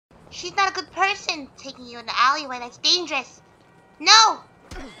She's not a good person taking you in the alleyway. That's dangerous. No!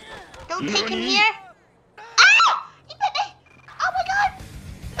 Don't take him here. Ah! He bit me! Oh my god!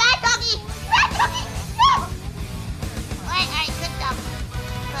 Bad doggy! Bad doggy! No! Alright, good dog.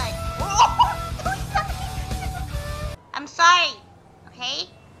 Good. I'm sorry. Okay?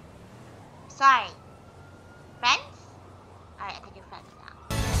 Sorry. Friends? Alright, I think you're friends now.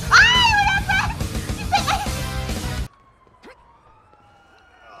 Ah! We're not friends! You bit me!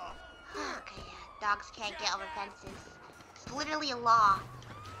 Okay, yeah. Dogs can't get over fences. It's literally a law.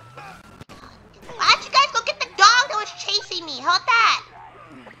 Why don't you guys go get the dog that was chasing me? How about that?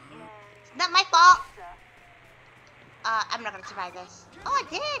 It's not my fault. I'm not gonna survive this. Oh, I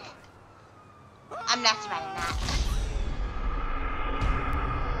did. I'm not surviving that.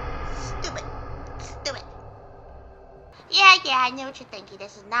 Stupid. Stupid. Yeah, I know what you're thinking.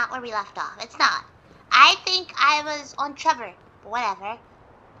 This is not where we left off. It's not. I think I was on Trevor. But whatever.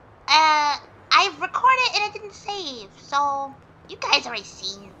 I recorded and it didn't save, so you guys already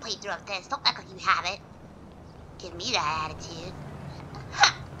seen the playthrough of this. Don't act like you haven't. Give me that attitude.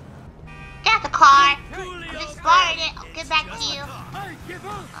 Huh. Get out the car. I just borrowed it. I'll get back to you. Oh, you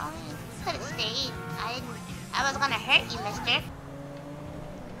could have stayed. I was gonna hurt you, mister.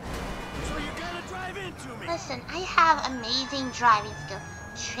 So you gotta drive into me. Listen, I have amazing driving skills.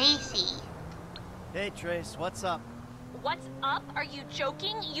 Tracy. Hey, Trace, what's up? What's up? Are you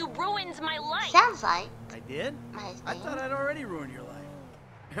joking? You ruined my life. Sounds like. I did? I thought I'd already ruined your life.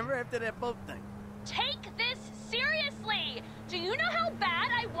 Remember after that boat thing? Take this seriously. Do you know how bad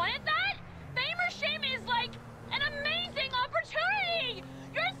I wanted that? Fame or shame is like an amazing opportunity.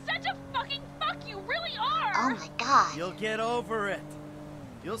 You're such a fucking fuck. You really are. Oh my god. You'll get over it.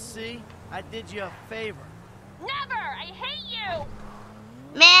 You'll see. I did you a favor. Never. I hate you.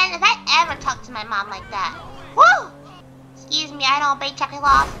 Man, if I ever talk to my mom like that. Woo! Excuse me, I don't obey traffic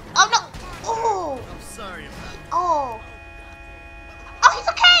laws. Oh no! Oh! I'm sorry about it. Oh! Oh, he's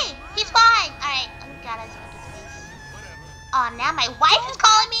okay! He's fine! Alright, oh god, I just want his face. Oh, now my wife is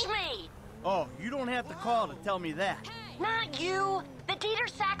calling me? Oh, you don't have to call to tell me that. Not you! The Dieter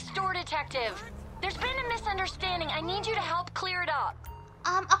Sack store detective! There's been a misunderstanding. I need you to help clear it up.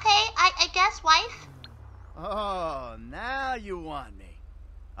 Okay, I guess, wife. Oh, now you want me.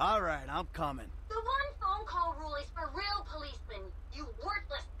 Alright, I'm coming. The one phone call rule is for real policemen, you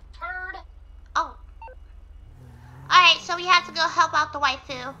worthless turd. Oh. Alright, so we have to go help out the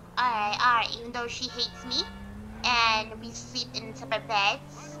waifu. Alright, even though she hates me. And we sleep in separate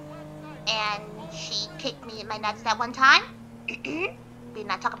beds. And she kicked me in my nuts that one time. We did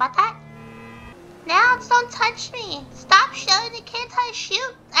not talk about that. Now, just don't touch me. Stop showing the kids how to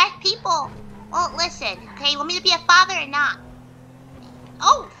shoot at people. Well, listen, okay? You want me to be a father or not?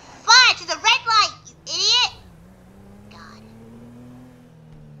 Oh, fudge! It's a red light, you idiot! God.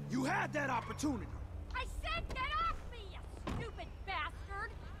 You had that opportunity. I said get off me, you stupid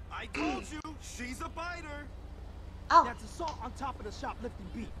bastard! I told you, she's a biter. Oh. That's assault on top of the shoplifting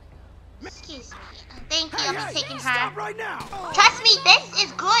beat. Excuse me. Thank you, Hey, I'm taking her. Stop right now! Trust me, this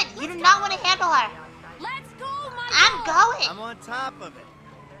is good. You do not want to handle her. Let's go, my I'm going. I'm on top of it.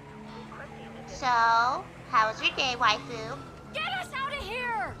 So, how was your day, waifu? Get us out of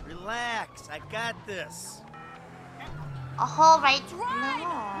here! Relax, I got this. A whole right... Drive,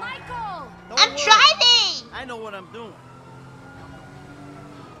 No. Michael! Don't I'm worry. driving! I know what I'm doing.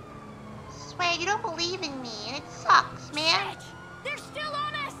 Swear, you don't believe in me, and it sucks, man. Shit! They're still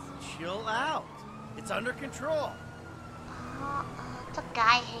on us! Chill out. It's under control. It's a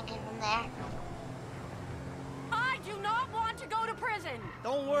guy hanging from there. I do not want to go to prison!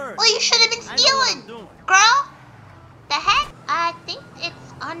 Don't worry. Well, you should have been I know what stealing, I'm doing. girl. The heck? I think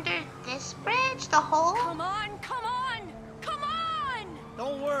it's under this bridge, the hole. Come on, come on! Come on!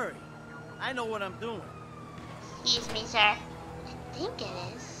 Don't worry. I know what I'm doing. Excuse me, sir. I think it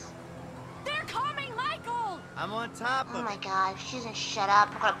is. They're coming, Michael! I'm on top Oh of my it. god, if she doesn't shut up,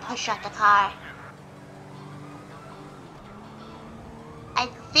 I'm gonna push out the car. I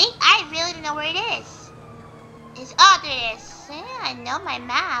think I really don't know where it is. Oh, there it is. Yeah, I know my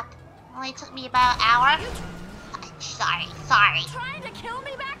map. Only took me about an hour. Sorry. Trying to kill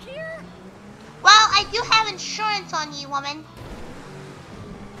me back here? Well, I do have insurance on you, woman.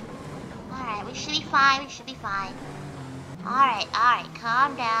 Alright, we should be fine. Alright,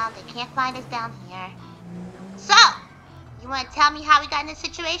 calm down. They can't find us down here. So, you want to tell me how we got in this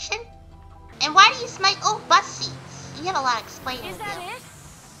situation? And why do you smell? Oh, bus seats. You have a lot of explaining Is to do. that it?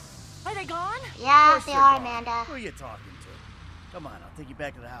 Are they gone? Yeah, Of course they they're are, gone. Amanda. Who are you talking to? Come on, I'll take you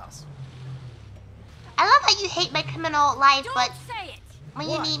back to the house. I love how you hate my criminal life, Don't but say it! when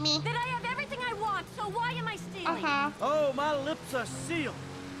What? you meet me... That I have everything I want, so why am I stealing? Oh, my lips are sealed.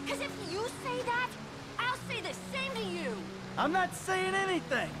 Because if you say that, I'll say the same to you. I'm not saying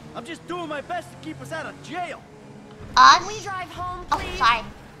anything. I'm just doing my best to keep us out of jail. Us? Can we drive home, Oh, please? sorry.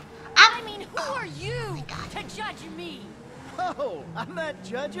 I mean, who are you to judge me? Oh, I'm not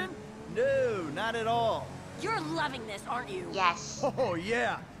judging. No, not at all. You're loving this, aren't you? Yes. Oh,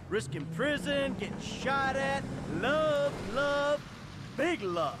 yeah. Risking prison, getting shot at. Love, big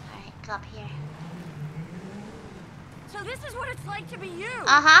love. Alright, go up here. So this is what it's like to be you.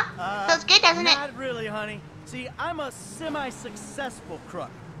 Uh-huh. Feels good, doesn't it? Not really, honey. See, I'm a semi-successful crook.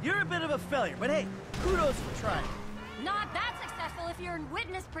 You're a bit of a failure, but hey, kudos for trying. Not that successful if you're in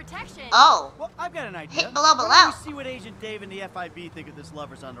witness protection. Oh. Well, I've got an idea. Hit below, Why below. don't we see what Agent Dave and the FIB think of this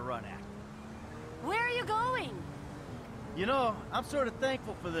Lovers on the Run act? Where are you going? You know, I'm sort of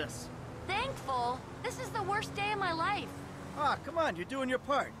thankful for this. Thankful? This is the worst day of my life. Ah, come on, you're doing your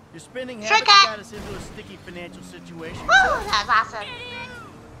part. Your spending Shortcut. habits got us into a sticky financial situation. Woo! That was awesome.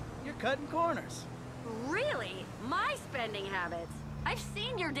 You're cutting corners. Really? My spending habits? I've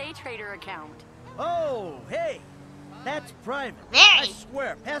seen your day trader account. Oh, hey, that's private. Very. I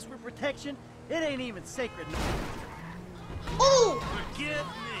swear, password protection, it ain't even sacred. Ooh! Forgive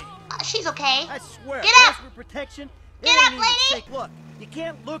me. She's okay. I swear, Get up! password protection, it Get ain't up, even lady! safe. Look, you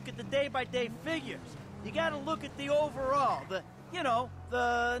can't look at the day-by-day figures. You gotta look at the overall, the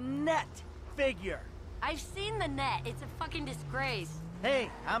net figure. I've seen the net. It's a fucking disgrace. Hey,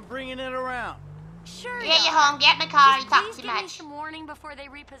 I'm bringing it around. Sure. Get you are. home, get in the car, Just you talk please too give me much. some warning before they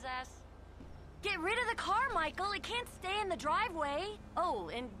repossess. Get rid of the car, Michael. It can't stay in the driveway.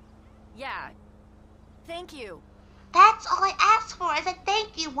 Oh, and yeah. Thank you. That's all I asked for is a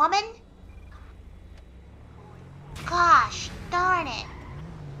thank you, woman. Gosh, darn it.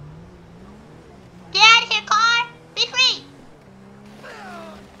 Get out of here, car! Be free!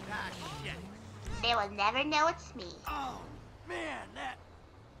 Ah, shit. They will never know it's me. Oh, man, that...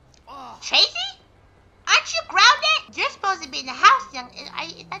 Oh. Tracy? Aren't you grounded? You're supposed to be in the house, young... Is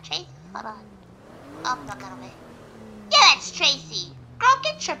that Tracy? Hold on. Oh, no, got away. Yeah, that's Tracy. Girl,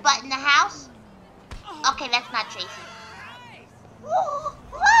 get your butt in the house. Okay, that's not Tracy. Woo!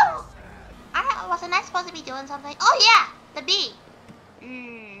 Woo! Wasn't I supposed to be doing something? Oh, yeah! The bee.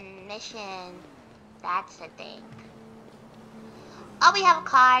 Mission. That's the thing. Oh, we have a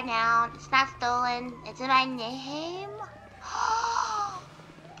car now. It's not stolen. It's in my name.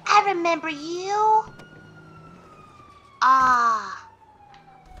 I remember you. Ah.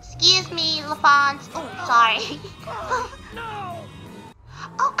 Excuse me, LaFons. Oh, sorry. No!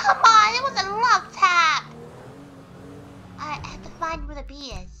 Oh, come on. It was a love tap. I have to find where the B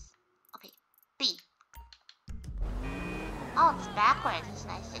is. Okay, B. Oh, it's backwards. It's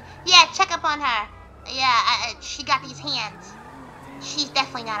nice. Yeah, check up on her. Yeah, she got these hands. She's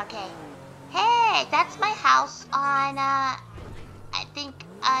definitely not okay. Hey, that's my house on, I think,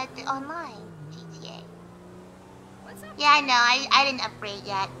 the online GTA. Yeah, I know. I didn't upgrade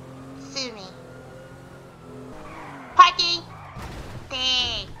yet. Sue me. Parking.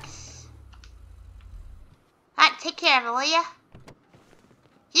 Thanks. Alright, take care of it, will ya?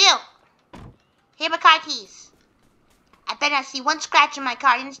 You. Here are my car keys. I better not see one scratch in my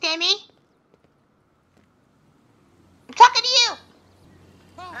car. You understand me? I'm talking to you.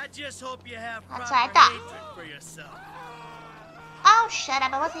 I just hope you have That's proper what I thought. hatred for yourself. Oh, shut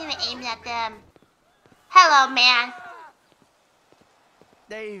up. I wasn't even aiming at them. Hello, man.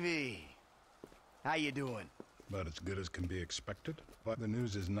 Davey, how you doing? About as good as can be expected, but the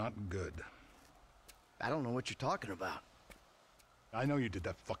news is not good. I don't know what you're talking about. I know you did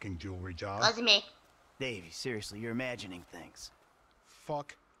that fucking jewelry job. Wasn't me. Davey, seriously, you're imagining things.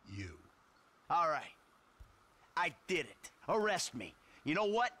 Fuck you. All right. I did it. Arrest me. You know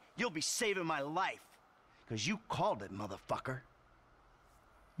what? You'll be saving my life. Because you called it, motherfucker.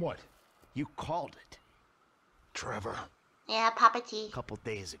 What? You called it. Trevor. Yeah, Papa T. A couple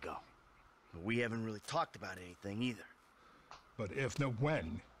days ago. But we haven't really talked about anything either. But if no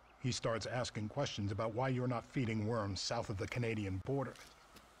when, he starts asking questions about why you're not feeding worms south of the Canadian border.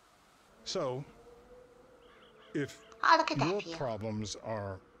 So, if Oh, look at that your view. problems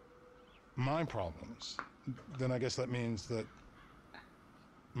are my problems, then I guess that means that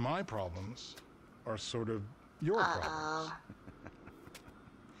my problems are sort of your problems.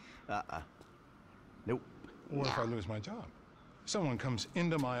 Uh-oh. Nope. Or if I lose my job. Someone comes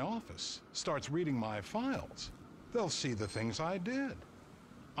into my office, starts reading my files. They'll see the things I did.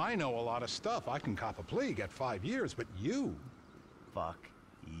 I know a lot of stuff. I can cop a plea, get 5 years, but you... Fuck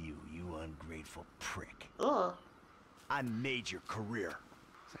you, you ungrateful prick. Ooh. I made your career.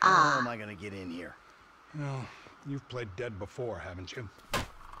 So how am I gonna get in here? Well, you've played dead before, haven't you?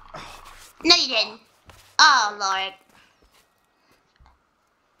 No, you didn't. Oh, Lord.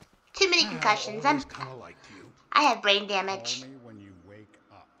 concussions. always kinda liked you. I have brain damage. Call me when you wake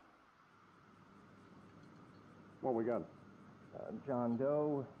up. What we got? John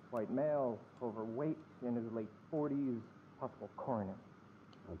Doe, white male, overweight, in his late 40s, possible coroner.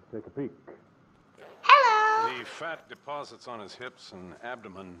 Let's take a peek. Hello. The fat deposits on his hips and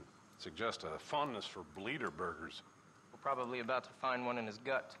abdomen suggest a fondness for bleeder burgers. We're probably about to find one in his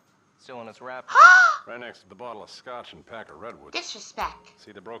gut, still in its wrap. Right next to the bottle of scotch and pack of redwood. Disrespect.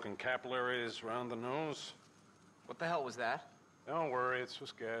 See the broken capillaries around the nose? What the hell was that? Don't worry, it's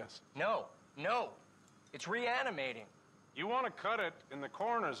just gas. No, it's reanimating. You want to cut it in the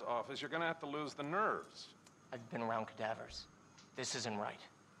coroner's office, you're going to have to lose the nerves. I've been around cadavers. This isn't right.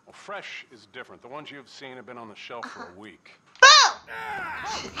 Well, fresh is different. The ones you've seen have been on the shelf for a week. Boo!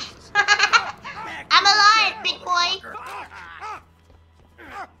 I'm alive, big boy.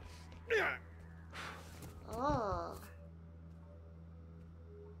 Oh.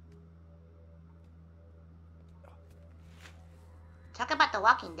 Talk about The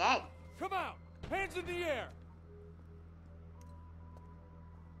Walking Dead. Come out! Hands in the air!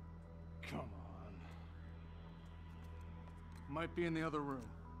 Come on. Might be in the other room.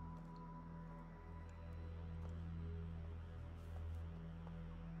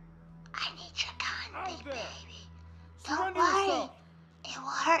 I need your gun, big there. baby. Surrender Don't worry. yourself. It will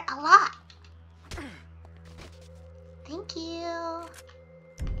hurt a lot. Thank you.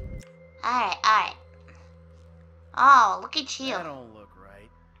 Alright. Oh, look at you. That don't look right.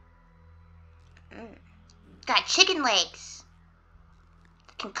 Got chicken legs.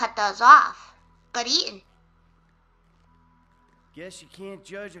 Can cut those off. Good eating. Guess you can't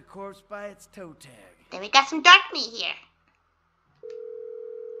judge a corpse by its toe tag. Then we got some dark meat here.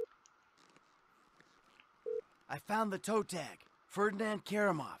 I found the toe tag. Ferdinand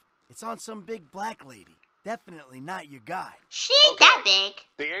Karamov. It's on some big black lady. Definitely not your guy. She ain't that big.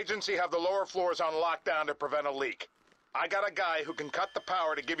 The agency have the lower floors on lockdown to prevent a leak. I got a guy who can cut the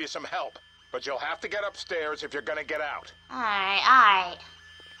power to give you some help, but you'll have to get upstairs if you're gonna get out. Alright.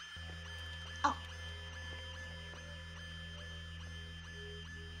 Oh.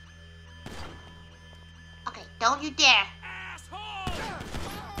 Okay, don't you dare.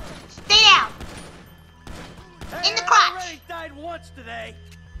 Stay down. In the crotch. I already died once today.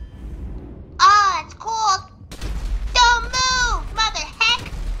 Oh, that's cold. Don't move, mother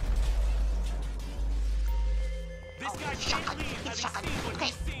heck. This guy Shotgun. can't leave. It's Have shotgun. you seen what Okay.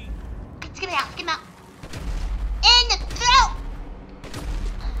 he's seen? Let's get him out. Get him out. In the throat.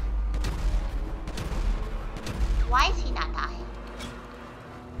 Why is he not dying?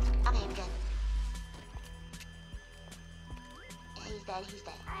 Okay, I'm good. Yeah, he's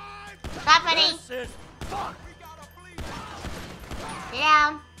dead. Stop running. This is fuck. Stay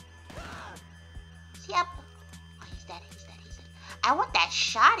down. Is he up? Oh, he's dead. I want that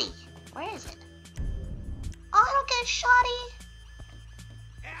shotty. Where is it? Oh, I don't get a shotty.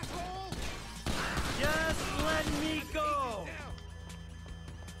 Just let me go.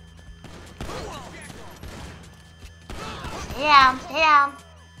 Stay down.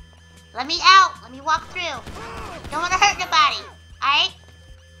 Let me out. Let me walk through. Don't want to hurt nobody. Alright?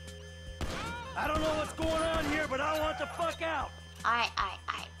 I don't know what's going on here, but I want the fuck out. Alright.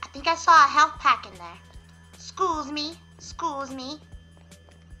 I think I saw a health pack in there. Excuse me.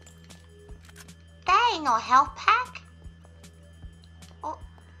 That ain't no health pack. Oh,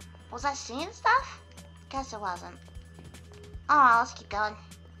 was I seeing stuff? Guess it wasn't. Oh, let's keep going.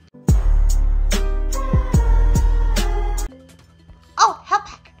 Oh, health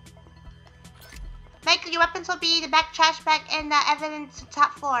pack. Michael, your weapons will be the back trash bag and the evidence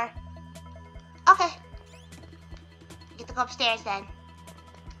top floor. Okay. You get to go upstairs then.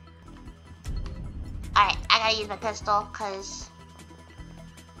 Alright, I gotta use my pistol, cause...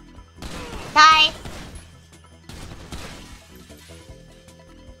 Die!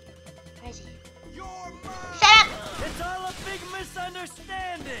 Where is he? Shut up! It's all a big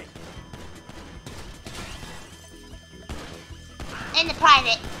misunderstanding. In the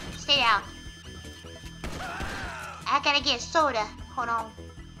private. Stay down. I gotta get a soda. Hold on.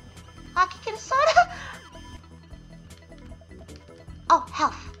 I can get a soda? Oh,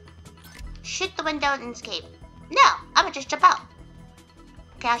 health. Shoot the window and escape. No, I'm gonna just jump out.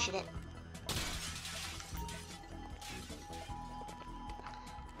 Okay, I'll shoot it.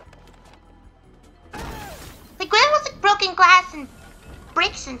 Like, when it was like broken glass and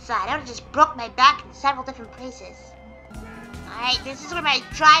bricks inside, I would've just broke my back in several different places. Alright, this is where my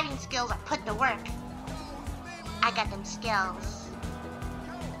driving skills are put to work. I got them skills.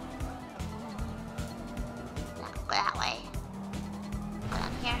 Not go that way. Go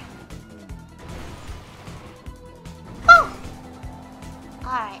down here. Woo!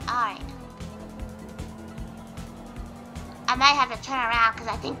 Alright, alright. I might have to turn around because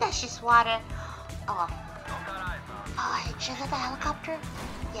I think that's just water. Oh. Oh, should I get the helicopter?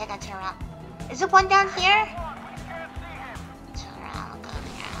 Yeah, I gotta turn around. Is there one down here? Turn around, go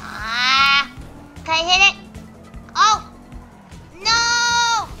here. Ah! Can I hit it? Oh!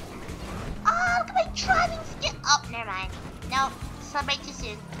 No! Oh, look at my driving skill. Oh, never mind. Nope. Celebrate too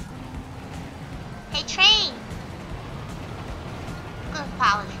soon. Hey, train! Go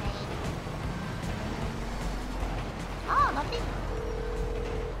follow train. Oh, nothing.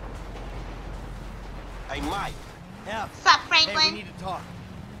 Hey, Mike. Yeah. What's up, Franklin? Hey, we need to talk.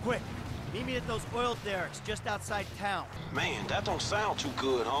 Quick. Meet me at those oil derricks just outside town. Man, that don't sound too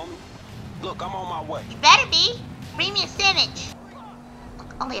good, homie. Look, I'm on my way. You better be. Bring me a sandwich.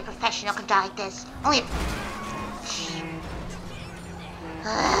 Look, only a professional can die like this. Only a...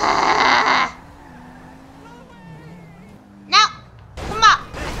 No! Come on!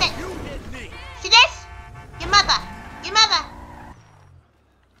 That's it. You hit me. See this? Your mother. Your mother.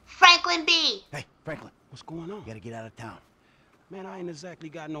 Franklin B. Hey, Franklin. What's going on? You gotta get out of town. Man, I ain't exactly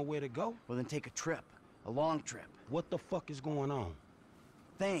got nowhere to go. Well, then take a trip. A long trip. What the fuck is going on?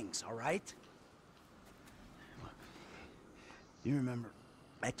 Things, all right? Look, you remember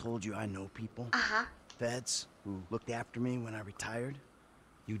I told you I know people? Uh-huh. Feds who looked after me when I retired?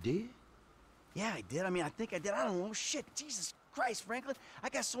 You did? Yeah, I did. I mean, I think I did. I don't know. Shit. Jesus Christ, Franklin. I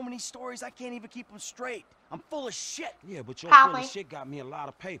got so many stories, I can't even keep them straight. I'm full of shit. Yeah, but your Probably. full of shit got me a lot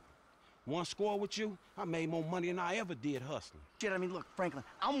of paper. One score with you, I made more money than I ever did hustling. Shit, I mean, look, Franklin,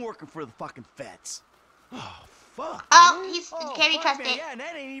 I'm working for the fucking feds. Oh, fuck. Oh, man. he's Oh, can't be fuck, trusted. man, yeah, and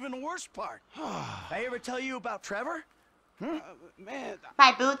that ain't even the worst part. I ever tell you about Trevor? Man,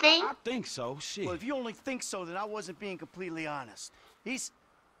 My boo thing? I think so. Shit. Well, if you only think so, then I wasn't being completely honest. He's,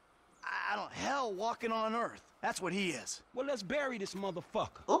 I don't, hell walking on earth. That's what he is. Well, let's bury this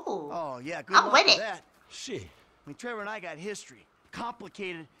motherfucker. Ooh. Oh, yeah, good I'm luck with with it. that. Shit. I mean, Trevor and I got history.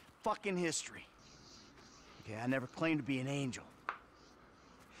 Complicated fucking history. Okay, I never claimed to be an angel.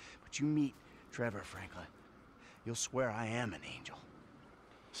 But you meet Trevor, Franklin, you'll swear I am an angel.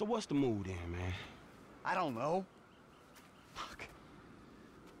 So what's the mood then, man? I don't know. Fuck.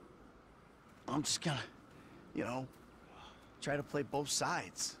 I'm just gonna, you know, try to play both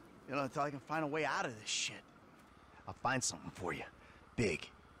sides. You know, until I can find a way out of this shit. I'll find something for you. Big.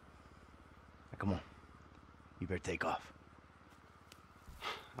 Now, come on. You better take off.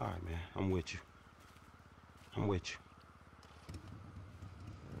 All right, man. I'm with you. I'm with you.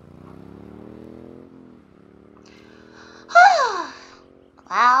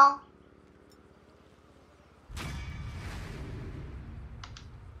 Well.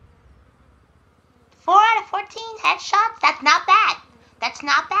 Four out of 14 headshots? That's not bad. That's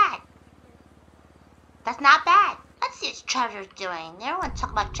not bad. That's not bad. Let's see what Trevor's doing. Everyone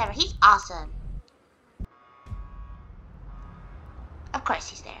talk about Trevor. He's awesome. Of course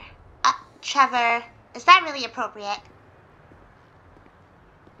he's there. Trevor, is that really appropriate?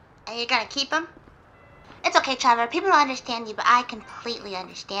 Are you gonna keep him? It's okay, Trevor. People don't understand you, but I completely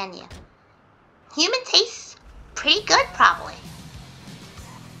understand you. Human tastes pretty good, probably.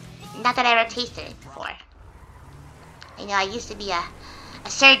 Not that I ever tasted it before. You know, I used to be a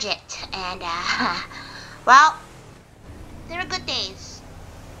surgeon, and, well, there were good days.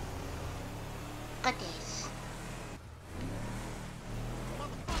 Good days.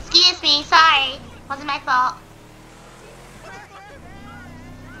 Excuse me, sorry. Wasn't my fault.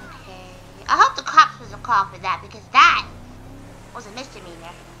 Okay. I hope the cops was a call for that, because that was a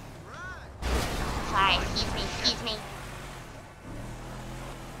misdemeanor. Sorry, excuse me.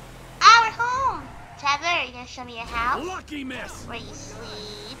 Ah, we're home. Trevor, are you gonna show me your house? Lucky miss. Where you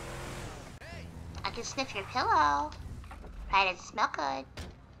sleep? I can sniff your pillow. Right, it smell good.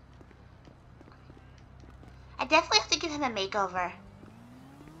 I definitely have to give him a makeover.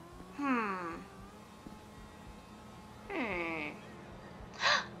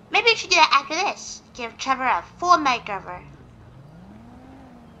 Maybe we should do that after this. Give Trevor a full makeover.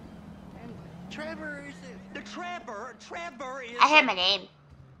 Trevor is Trevor is. I heard my name.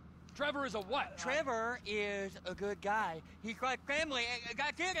 Trevor is a what? Trevor is a good guy. He's got family,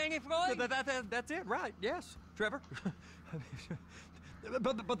 got kids, ain't he, Floyd? That's it, right? Yes, Trevor.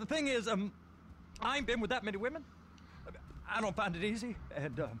 but the thing is, I ain't been with that many women. I don't find it easy,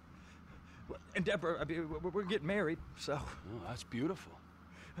 and Deborah, I mean, we're getting married, so. Oh, that's beautiful.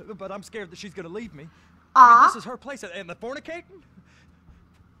 But I'm scared that she's gonna leave me. Aww. I mean, this is her place, and the fornicating.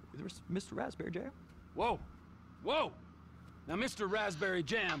 There's Mr. Raspberry Jam. Whoa. Now, Mr. Raspberry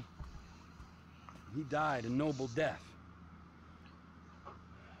Jam, he died a noble death,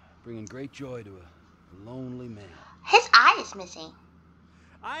 bringing great joy to a lonely man. His eye is missing.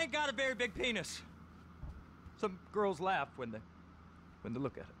 I ain't got a very big penis. Some girls laugh when they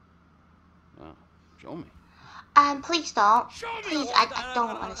look at it. Oh, show me. Please don't. Please, I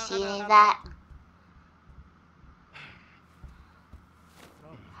don't want to see any of that.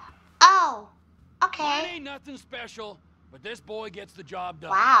 Oh, okay. Mine ain't nothing special, but this boy gets the job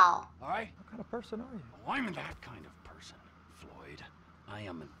done. Wow. All right? What kind of person are you? Oh, I'm that kind of person, Floyd. I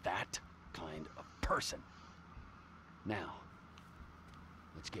am that kind of person. Now,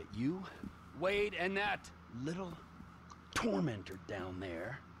 let's get you, Wade, and that little tormentor down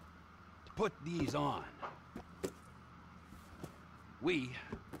there to put these on. We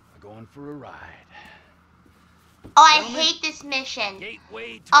are going for a ride. Oh, I hate this mission.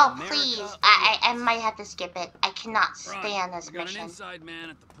 Gateway to Oh, America. please. I might have to skip it. I cannot stand this We got mission. an inside man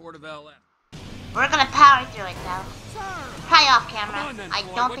at the port of LA. We're gonna power through it, though. Probably off camera. Come on then, I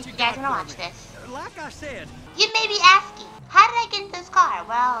Floyd. don't What think you you guys got wanna for watch me? this. Like I said. You may be asking, how did I get into this car?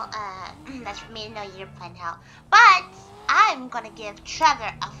 Well, that's for me to know your plan out. But I'm gonna give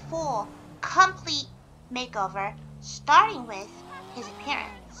Trevor a full, complete makeover, starting with his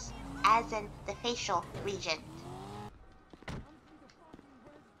appearance, as in the facial region.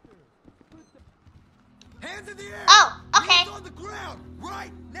 Hands in the air! Oh, okay. Hands on the ground,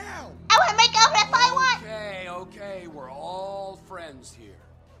 right now! I want to make over if I want. Okay, we're all friends here.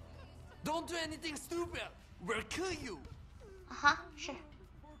 Don't do anything stupid. We'll kill you. Uh-huh, sure.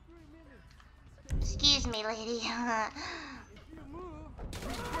 Excuse me, lady.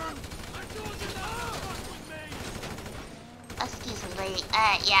 Excuse me, lady.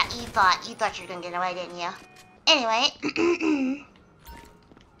 Yeah, you thought you were gonna get away, didn't you? Anyway.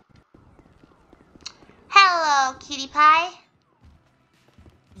 Hello, cutie pie.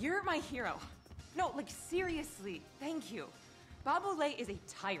 You're my hero. No, like seriously, thank you. Bob Olay is a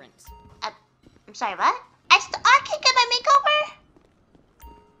tyrant. I'm sorry, what? I can't get my makeover?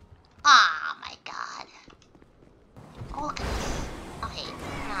 Oh my god. Oh, look at this. Okay,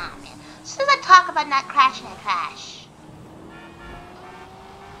 nah, man. As soon as I talk about not crashing, I crash.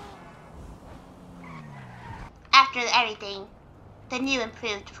 After everything, the new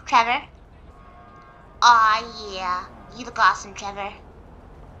improved Trevor. Aw, yeah. You look awesome, Trevor.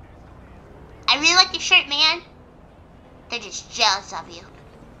 I really like your shirt, man. They're just jealous of you.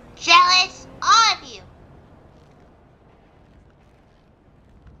 Jealous? All of you.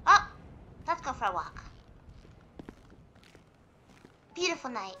 Oh, let's go for a walk.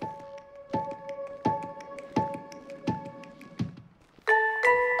 Beautiful night.